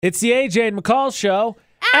It's the AJ and McCall show.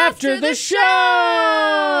 After the show!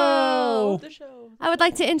 I would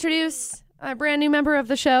like to introduce a brand new member of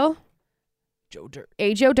the show. Joe Dirt.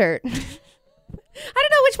 AJ Dirt. I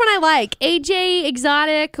don't know which one I like. AJ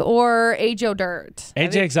Exotic or AJ Dirt.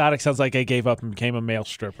 AJ Exotic sounds like I gave up and became a male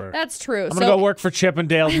stripper. That's true. I'm going to go work for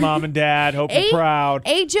Chippendale's mom and dad. Hope you're proud.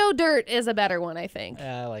 AJ Dirt is a better one, I think.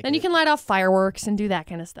 Yeah, I like Then it. you can light off fireworks and do that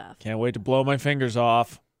kind of stuff. Can't wait to blow my fingers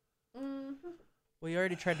off. Well, you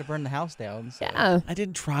already tried to burn the house down. So. Yeah. I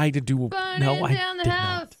didn't try to do... Burning no, I down the did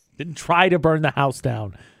house. not. Didn't try to burn the house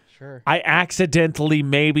down. Sure. I accidentally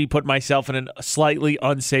maybe put myself in a slightly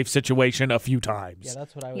unsafe situation a few times. Yeah,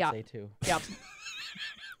 that's what I would say too. Yep.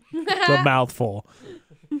 It's a mouthful.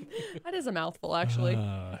 That is a mouthful, actually.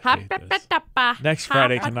 I hate this. Next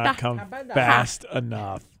Friday cannot come fast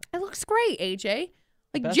enough. It looks great, AJ.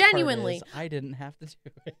 Like, Best genuinely. part is, I didn't have to do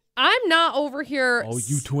it. I'm not over here. Oh,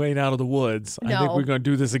 you two ain't out of the woods. I think No. we're going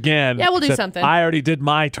to do this again. Yeah, we'll do except something. I already did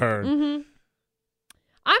my turn. Mm-hmm.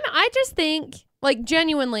 I just think, like,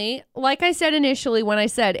 genuinely, like I said initially when I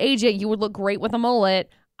said, AJ, you would look great with a mullet,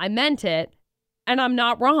 I meant it, and I'm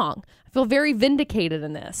not wrong. I feel very vindicated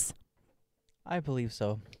in this. I believe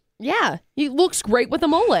so. Yeah, he looks great with a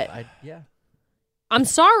mullet. Yeah. I'm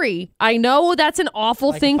sorry. I know that's an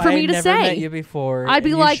awful thing for me to If I never met say. you before, I'd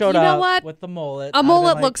be and like, showed you know up what? With the mullet, A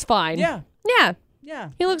mullet looks fine. Yeah. Yeah. Yeah.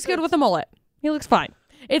 He looks good with a mullet. He looks fine.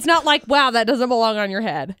 It's not like, wow, that doesn't belong on your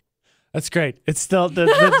head. That's great. It's still...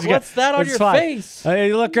 What's that on it's your fine. face?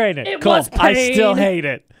 You look great in it. It Cool. was I pain. still hate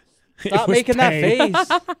it. Stop making that face.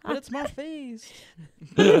 But it's my face.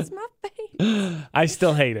 It's my face. I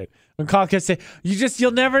still hate it. When Carl can say,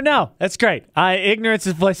 you'll never know. That's great. Ignorance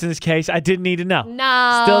is bliss in this case. I didn't need to know.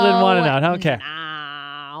 No. Still didn't want to know. I don't care.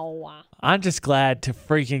 No. I'm just glad to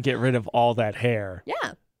freaking get rid of all that hair.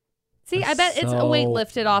 Yeah. See, I That's bet it's a weight so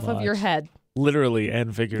lifted off of your much. head. Literally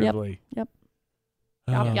and figuratively. Yep.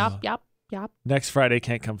 Uh, Yep. Next Friday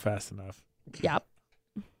can't come fast enough. Yep.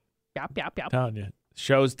 Telling you.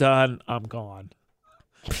 Show's done. I'm gone.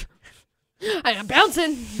 I am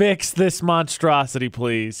bouncing. Fix this monstrosity,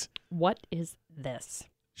 please. What is this?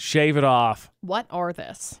 Shave it off. What are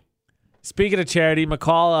this? Speaking of charity,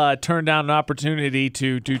 McCall turned down an opportunity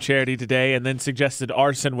to do charity today and then suggested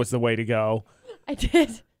arson was the way to go. I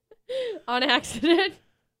did. On accident.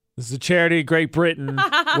 This is a charity in Great Britain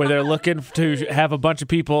where they're looking to have a bunch of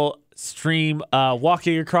people stream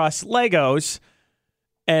walking across Legos,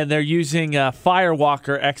 and they're using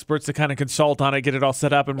firewalker experts to kind of consult on it, get it all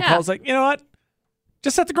set up. And McCall's like, you know what?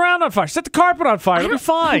 Just set the ground on fire. Set the carpet on fire. It'll be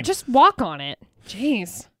fine. Just walk on it.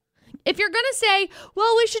 Jeez. If you're going to say,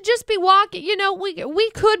 well, we should just be walking,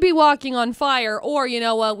 we could be walking on fire, or, you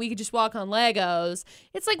know what, we could just walk on Legos.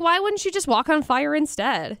 It's like, why wouldn't you just walk on fire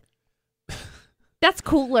instead? That's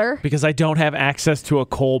cooler. Because I don't have access to a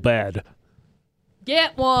coal bed.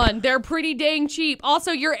 Get one. They're pretty dang cheap.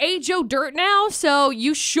 Also, you're AJ Dirt now, so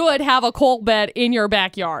you should have a coal bed in your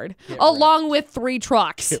backyard, along with 3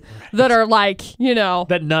 trucks that are like,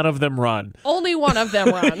 That none of them run. only one of them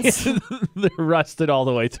runs. They're rusted all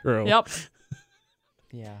the way through. Yep.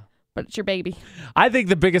 Yeah. But it's your baby. I think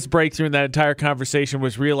the biggest breakthrough in that entire conversation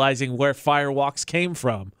was realizing where firewalks came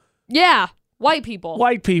from. Yeah. White people.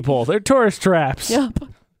 White people. They're tourist traps. Yep.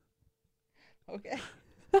 Okay.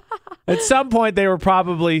 At some point, they were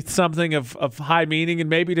probably something of high meaning, and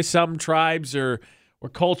maybe to some tribes or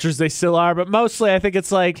cultures they still are. But mostly, I think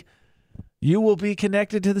it's like, you will be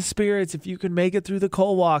connected to the spirits if you can make it through the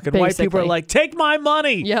coal walk. And white people are like, take my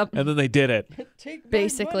money. Yep. And then they did it.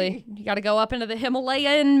 Basically, you got to go up into the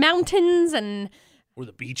Himalayan mountains Or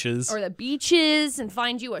the beaches. and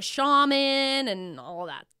find you a shaman and all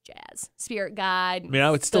that jazz. Spirit guide. I mean, I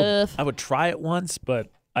would stuff. I would try it once, but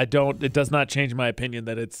I don't. It does not change my opinion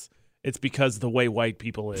that it's because the way white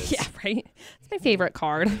people is. Yeah, right. It's my favorite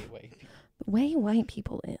card. The way white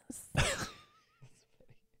people is.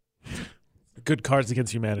 Good Cards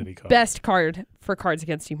Against Humanity card. Best card for Cards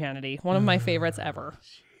Against Humanity. One of my favorites ever.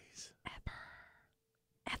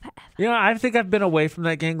 Ever. I think I've been away from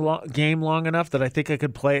that game long enough that I think I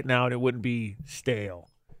could play it now and it wouldn't be stale.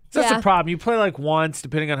 So that's the problem. You play like once,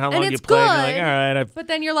 depending on how long you play. And you're like, all right, I've but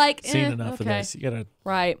then you're like, seen enough of okay. this. You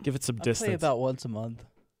gotta give it some I distance. play about once a month.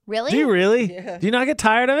 Really? Do you really? Yeah. Do you not get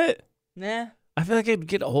tired of it? Nah. I feel like I'd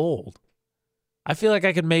get old. I feel like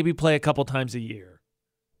I could maybe play a couple times a year.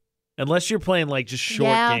 Unless you're playing like just short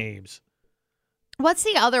games. What's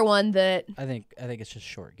the other one that? I think it's just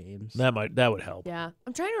short games. That would help. Yeah,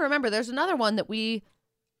 I'm trying to remember. There's another one that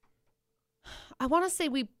I want to say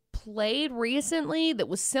we played recently that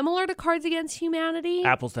was similar to Cards Against Humanity.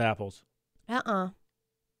 Apples to apples.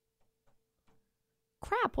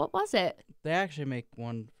 crap, what was it? They actually make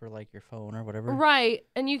one for like your phone or whatever. Right,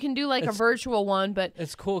 and you can do like a virtual one, but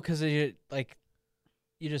it's cool because you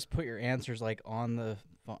just put your answers like on the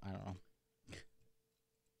phone. I don't know.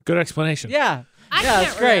 Good explanation. Yeah, I yeah, can't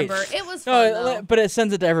it's great. remember. It was fun, though. But it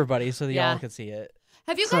sends it to everybody so that Yeah. y'all can see it.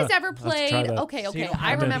 Have you guys ever I'll have to try played? that. Okay, So you don't I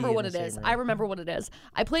have to remember be what in it the is. same I room. remember what it is.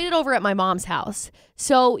 I played it over at my mom's house.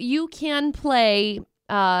 So you can play.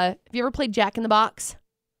 Have you ever played Jack in the Box?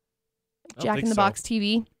 don't Jack think in the so. Box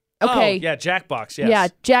TV. Okay. Oh, yeah, Jackbox, yes.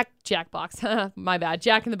 Yeah, Jackbox. My bad.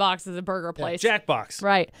 Jack in the Box is a burger place. Jackbox.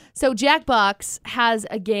 Right. So Jackbox has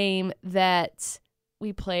a game that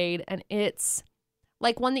we played, and it's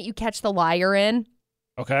like one that you catch the liar in.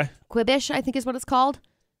 Okay. Quibish, I think is what it's called.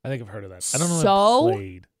 I think I've heard of that. I don't know So if I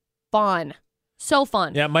played. Fun. So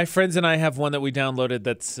fun. Yeah, my friends and I have one that we downloaded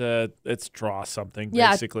that's it's draw something, Yeah.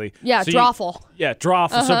 basically. Yeah, So Drawful.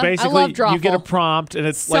 Drawful. Uh-huh. So I basically, love you get a Drawful. prompt, and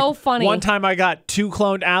it's So like funny. one time I got 2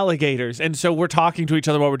 cloned alligators, and so we're talking to each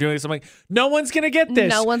other while we're doing this. I'm like, no one's going to get this.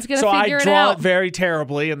 No one's gonna so figure it I draw out. it very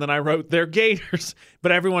terribly, and then I wrote, they're gators.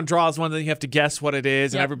 But everyone draws one, then you have to guess what it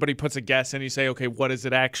is, and Yep. everybody puts a guess, and you say, okay, what is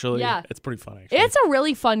it actually? Yeah. It's pretty funny. Actually. It's a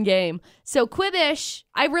really fun game. So Quibish,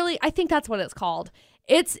 I think that's what it's called.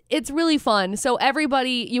 It's really fun. So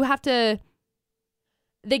everybody, you have to.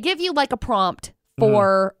 They give you like a prompt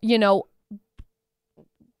for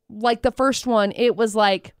like the first one. It was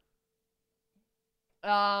like,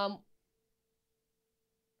 where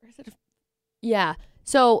is it? Yeah.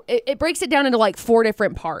 So it breaks it down into like 4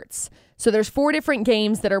 different parts. So there's 4 different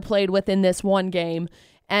games that are played within this one game,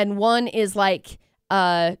 and one is like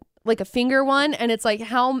a finger one, and it's like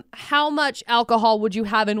how much alcohol would you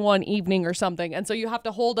have in one evening or something, and so you have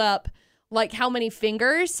to hold up like how many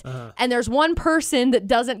fingers, and there's one person that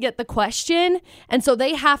doesn't get the question, and so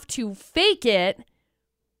they have to fake it,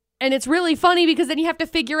 and it's really funny because then you have to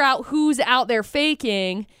figure out who's out there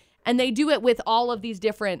faking, and they do it with all of these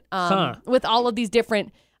different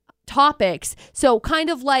topics. So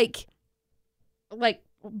kind of like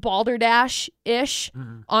Balderdash-ish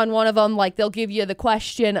on one of them. Like they'll give you the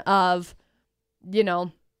question of,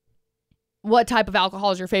 what type of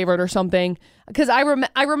alcohol is your favorite or something. Because I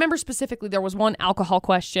remember specifically there was one alcohol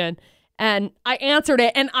question, and I answered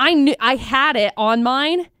it, and I knew I had it on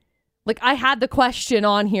mine. Like I had the question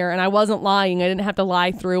on here, and I wasn't lying. I didn't have to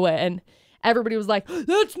lie through it, and everybody was like,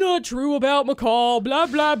 "That's not true about McCall." Blah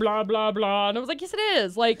blah blah blah blah. And I was like, "Yes, it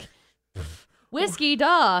is." Like. Whiskey,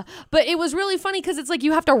 duh. But it was really funny because it's like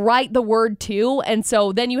you have to write the word too. And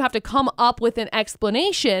so then you have to come up with an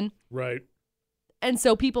explanation. Right. And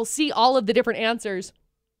so people see all of the different answers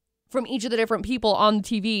from each of the different people on the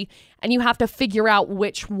TV. And you have to figure out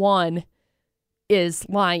which one is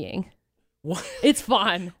lying. What? It's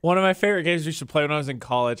fun. One of my favorite games we used to play when I was in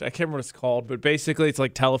college. I can't remember what it's called, but basically it's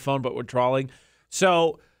like telephone, but with drawing.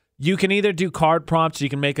 So you can either do card prompts, or you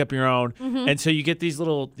can make up your own. And so you get these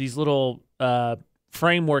little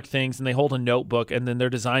framework things, and they hold a notebook, and then they're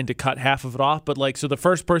designed to cut half of it off. But like, so the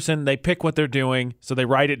first person, they pick what they're doing, so they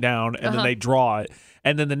write it down, and then they draw it.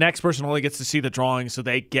 And then the next person only gets to see the drawing, so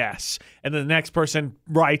they guess. And then the next person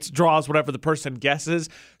draws whatever the person guesses.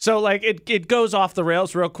 So like it goes off the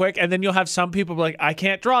rails real quick, and then you'll have some people be like, I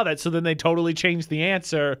can't draw that. So then they totally change the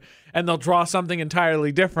answer, and they'll draw something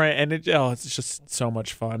entirely different. And it's just so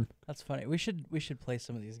much fun. That's funny. We should play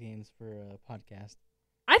some of these games for a podcast.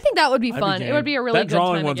 I think that would be I'd fun. game. It would be a really that good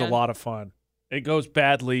drawing time one's again. a lot of fun. It goes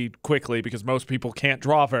badly quickly because most people can't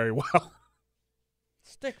draw very well.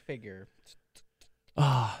 Stick figure.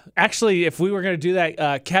 Actually, if we were going to do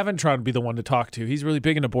that, Kevin Tron would be the one to talk to. He's really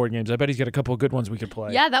big into board games. I bet he's got a couple of good ones we could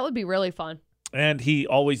play. Yeah, that would be really fun. And he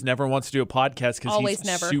always never wants to do a podcast because he's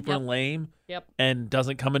Never. super Yep. lame. Yep. And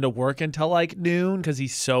doesn't come into work until like noon because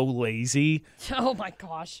he's so lazy. Oh my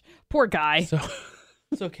gosh. Poor guy. So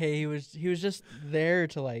It's okay. He was just there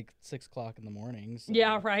till like 6 o'clock in the morning. So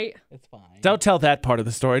Yeah, right. It's fine. don't tell that part of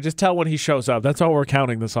the story. Just tell when he shows up. That's all we're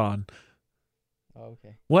counting this on. Oh,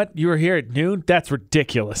 okay. What? You were here at noon? That's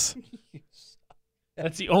ridiculous.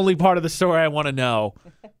 That's the only part of the story I want to know.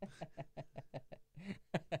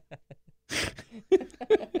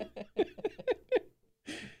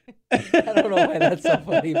 I don't know why that's so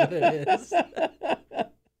funny, but it is.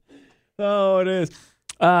 Oh, it is.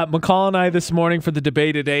 McCall and I this morning for the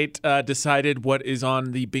debate at 8 decided what is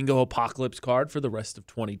on the bingo apocalypse card for the rest of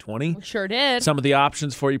 2020. Sure did. Some of the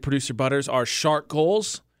options for you, Producer Butterz, are shark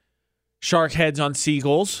goals, shark heads on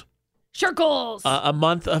seagulls, Circles. a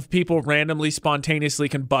month of people randomly, spontaneously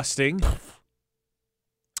combusting.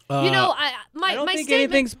 My I don't my think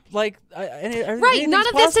statement. anything's like Right. None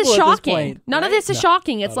of this is shocking. None of this is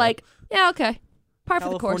shocking. It's like, yeah, okay. Par for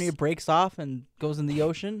the course. California breaks off and goes in the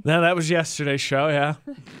ocean. No, that was yesterday's show, yeah.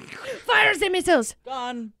 Fires and missiles.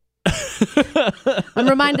 Gone. I'm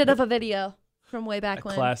reminded of a video from way back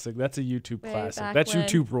when. Classic. That's a YouTube Way classic. back That's when.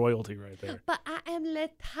 YouTube royalty right there. But I am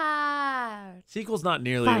tired. Sequel's not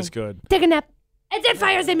nearly Fine. as good. Take a nap. And then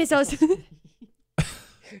fires and missiles.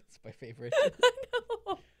 It's my favorite.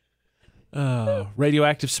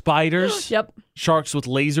 Radioactive spiders. Yep. Sharks with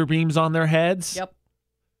laser beams on their heads. Yep.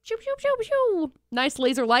 Shoo, shoo, shoo, shoo. Nice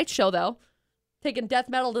laser light show, though. Taking death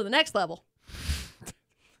metal to the next level.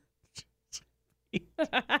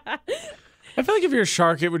 I feel like if you're a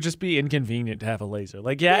shark, it would just be inconvenient to have a laser.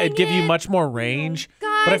 Like, yeah, it'd give you much more range,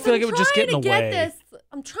 Guys, but I feel like I'm it would just get in the trying to way. get this.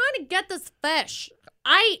 I'm trying to get this fish.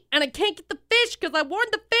 I can't get the fish because I warned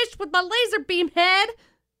the fish with my laser beam head.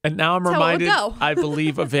 And now I'm That's how it would reminded, go. I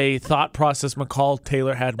believe, of a thought process McCall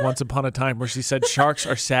Taylor had once upon a time where she said sharks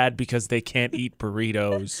are sad because they can't eat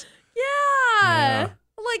burritos. Yeah.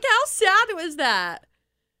 Like, how sad was that?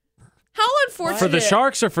 How unfortunate. For the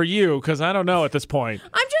sharks or for you? Because I don't know at this point.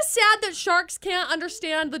 I'm just sad that sharks can't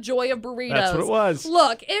understand the joy of burritos. That's what it was.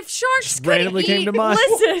 Look, if sharks Just could randomly eat, came to mind.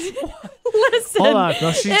 Listen. Hold on.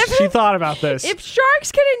 No, she thought about this. If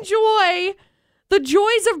sharks could enjoy the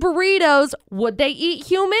joys of burritos, would they eat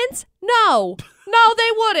humans? No. No, they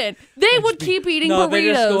wouldn't. They would keep eating No, burritos. they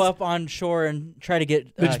just go up on shore and try to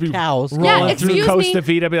get They'd just be cows. rolling Yeah, through excuse me. Costa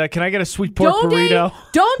Vida, be like, "Can I get a sweet pork burrito?"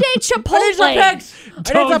 Donde Chipotle.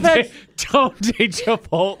 Don't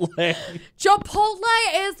Chipotle. Chipotle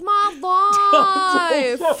is my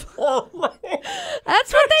life.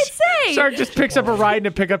 That's what they say. Shark just picks up a ride in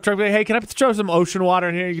a pickup truck. Like, hey, can I throw some ocean water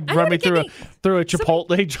in here? You can run me through a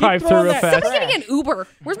Chipotle drive-through throwing real that fast. Somebody's getting an Uber.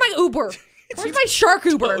 Where's my Uber? Where's my shark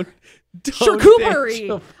Uber? Don't Charcuterie.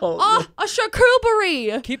 Chipotle. Oh, a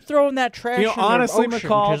charcuterie. Keep throwing that trash. You know, in the honestly, ocean,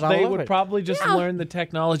 McCall, 'cause I they love would it. probably just learn the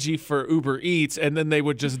technology for Uber Eats, and then they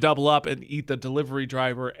would just double up and eat the delivery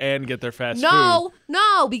driver and get their fast food.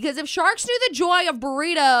 No, because if sharks knew the joy of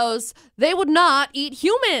burritos, they would not eat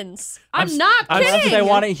humans. I'm not I'm- kidding. Unless they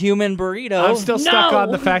want a human burrito. I'm still stuck No.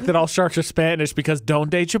 on the fact that all sharks are Spanish because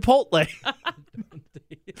don't they Chipotle. I'm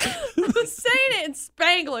saying it in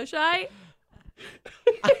Spanglish, right?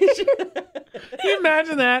 Can you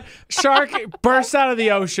imagine that? Shark bursts out of the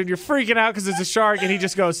ocean. You're freaking out because it's a shark, and he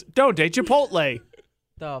just goes, "Don't date Chipotle."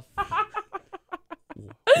 The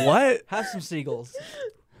What? have some seagulls.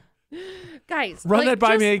 Guys, Run like, that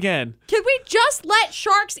by just- me again. Can we just let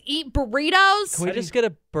sharks eat burritos? Can we just get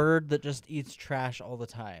a bird that just eats trash all the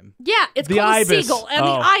time? Yeah, it's The called ibis. a seagull and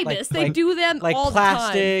Oh. the ibis. They do them Like all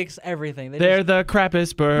plastics, everything. They They're the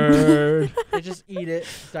crappiest bird. they just eat it,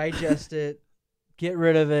 digest it, get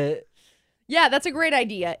rid of it. the time. Yeah, that's a great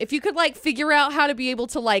idea. If you could like figure out how to be able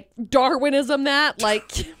to like Darwinism that, like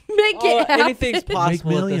make it happen. Anything's possible at this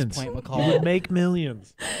millions. point, You would McCall. make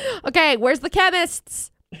millions. Okay, where's the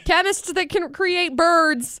chemists? Chemists that can create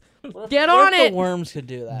birds. Get What on if it. the worms could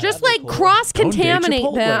do that? Just That'd like be cool. cross-contaminate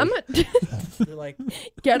Chipotle. them. They're like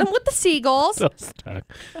Get them with the seagulls. So stuck.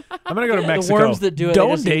 I'm gonna go to the Mexico. worms that do it. Don't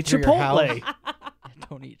they just date eat through your house. Chipotle.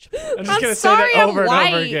 Don't eat. I'm just I'm gonna sorry, say that I'm over and over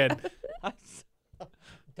white. again.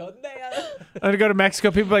 Don't they? I'm gonna go to Mexico.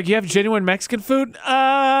 People are like, "You have genuine Mexican food?"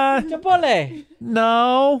 Chipotle.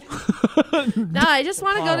 No. No, I just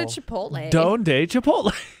want to go to Wow. Chipotle. Don't date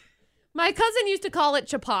Chipotle. My cousin used to call it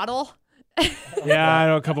Chipotle. Yeah, I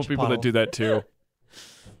know a couple people that do that too.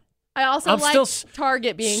 I also I'm like still s-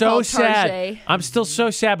 Target being So called sad. Target. I'm still so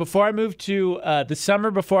sad. Before I moved to the summer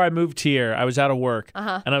before I moved here, I was out of work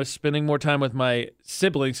and I was spending more time with my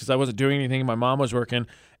siblings because I wasn't doing anything and my mom was working.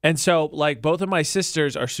 And so, like, both of my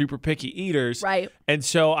sisters are super picky eaters. Right. And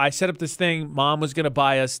so I set up this thing. Mom was going to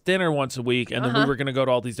buy us dinner once a week, and then we were going to go to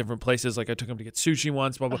all these different places. Like, I took them to get sushi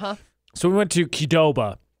once, blah, blah. So we went to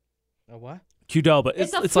Qdoba. A what? Qdoba.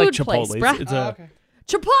 It's a it's like food place, Chipotle. bruh. It's Okay.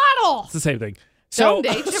 Chipotle. the same thing. So, Don't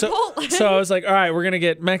date Chipotle. so I was like, all right, we're going to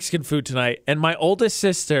get Mexican food tonight. And my oldest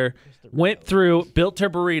sister went through, built her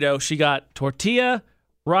burrito. She got tortilla,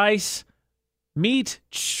 rice, meat,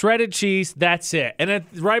 shredded cheese. That's it. And then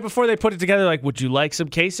right before they put it together, like, would you like some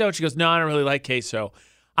queso? And she goes, no, I don't really like queso.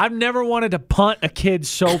 I've never wanted to punt a kid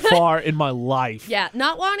so far in my life. Yeah,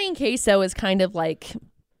 not wanting queso is kind of like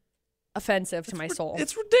offensive to my soul.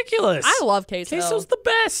 It's ridiculous. I love queso. Queso's the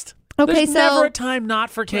best. Okay, There's so- never a time not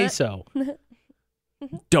for queso.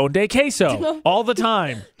 Donde queso all the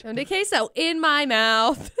time. Donde queso in my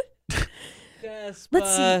mouth. Yes,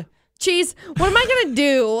 Let's see. Cheese, what am I going to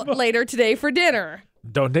do later today for dinner?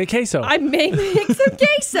 Donde queso. I may make some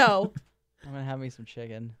queso. I'm gonna have me some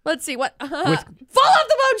chicken. Let's see what. Fall off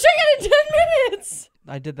the bone chicken in 10 minutes.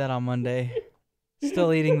 I did that on Monday.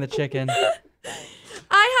 Still eating the chicken.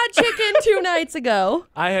 I had chicken 2 nights ago.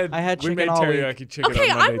 I had we chicken made all week. teriyaki chicken Okay,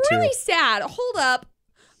 on Monday I'm really too. sad. Hold up.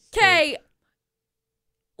 Okay.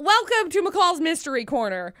 Welcome to McCall's Mystery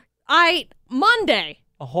Corner. Monday.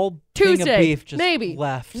 A whole Tuesday, thing of beef just maybe.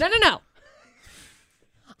 left. No.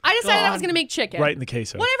 I decided I was going to make chicken. Right in the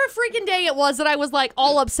queso. Whatever freaking day it was that I was like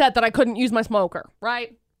all upset that I couldn't use my smoker,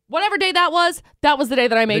 right? Whatever day that was the day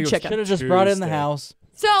that I made it was chicken. Should have just brought it in the Tuesday. house.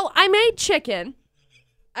 So I made chicken.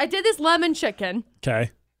 I did this lemon chicken.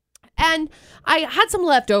 Okay. And I had some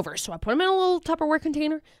leftovers, so I put them in a little Tupperware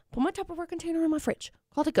container, put my Tupperware container in my fridge.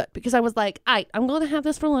 Called it good because I was like, I'm going to have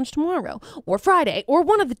this for lunch tomorrow or Friday or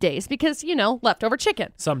one of the days because, leftover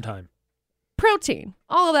chicken, Sometime. protein,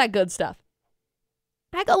 all of that good stuff.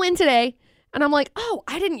 I go in today and I'm like, oh,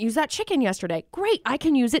 I didn't use that chicken yesterday. Great, I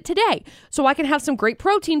can use it today so I can have some great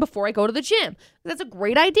protein before I go to the gym. That's a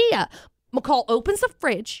great idea. McCall opens the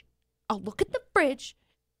fridge. I'll look at the fridge.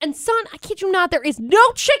 And son, I kid you not, there is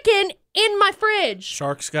no chicken in my fridge.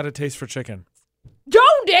 Sharks got a taste for chicken.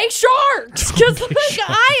 Don't they sharks? Because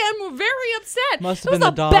I am very upset. Must It have was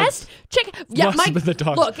been the the best dogs. chicken. Yeah, Must have been the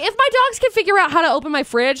dogs. Look, if my dogs could figure out how to open my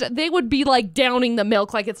fridge, they would be like downing the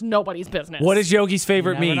milk like it's nobody's business. What is Yogi's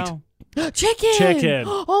favorite You meat? never know. Chicken? Chicken.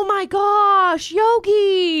 Oh my gosh,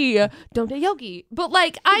 Yogi. Don't they Yogi? But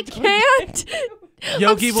like, I can't.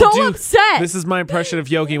 Yogi I'm will so do. upset. This is my impression of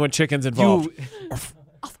Yogi when chicken's involved.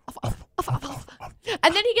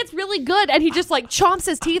 And then he gets really good and he just like chomps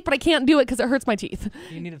his teeth, but I can't do it because it hurts my teeth.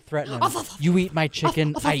 You need to threaten him. You eat my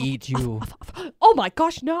chicken, I eat you. Oh my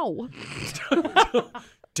gosh, no.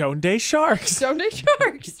 Don't they sharks? Don't they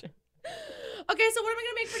sharks? Okay, so what am I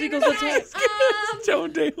gonna make for dinner Seagulls tonight?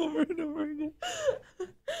 Don't they over and over again?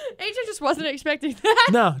 Agent just wasn't expecting that.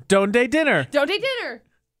 No, don't they dinner. Don't eat dinner.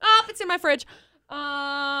 Oh, it's in my fridge.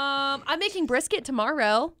 I'm making brisket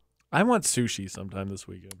tomorrow. I want sushi sometime this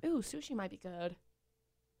weekend. Ooh, sushi might be good.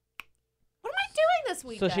 What am I doing this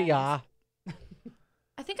weekend? Sushi, yeah.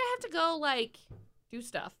 I think I have to go like do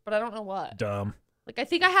stuff, but I don't know what. Dumb. Like I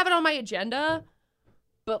think I have it on my agenda,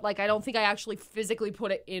 but like I don't think I actually physically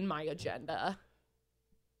put it in my agenda.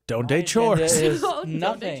 Don't My they agenda chores. is Don't do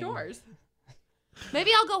nothing. chores.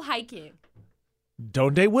 Maybe I'll go hiking.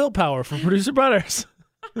 Don't they willpower for Producer Butterz.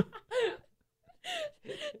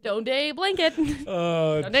 Don't day blanket.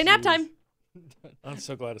 Oh, Don't day nap time. I'm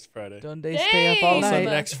so glad it's Friday. Don't they stay up all Dang. Also, night?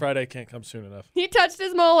 next Friday can't come soon enough. He touched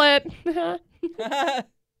his mullet.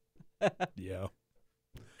 Yeah.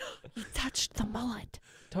 He touched the mullet.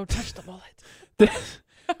 Don't touch the mullet. This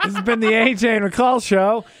has been the AJ and McCall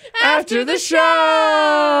show. After the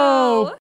show!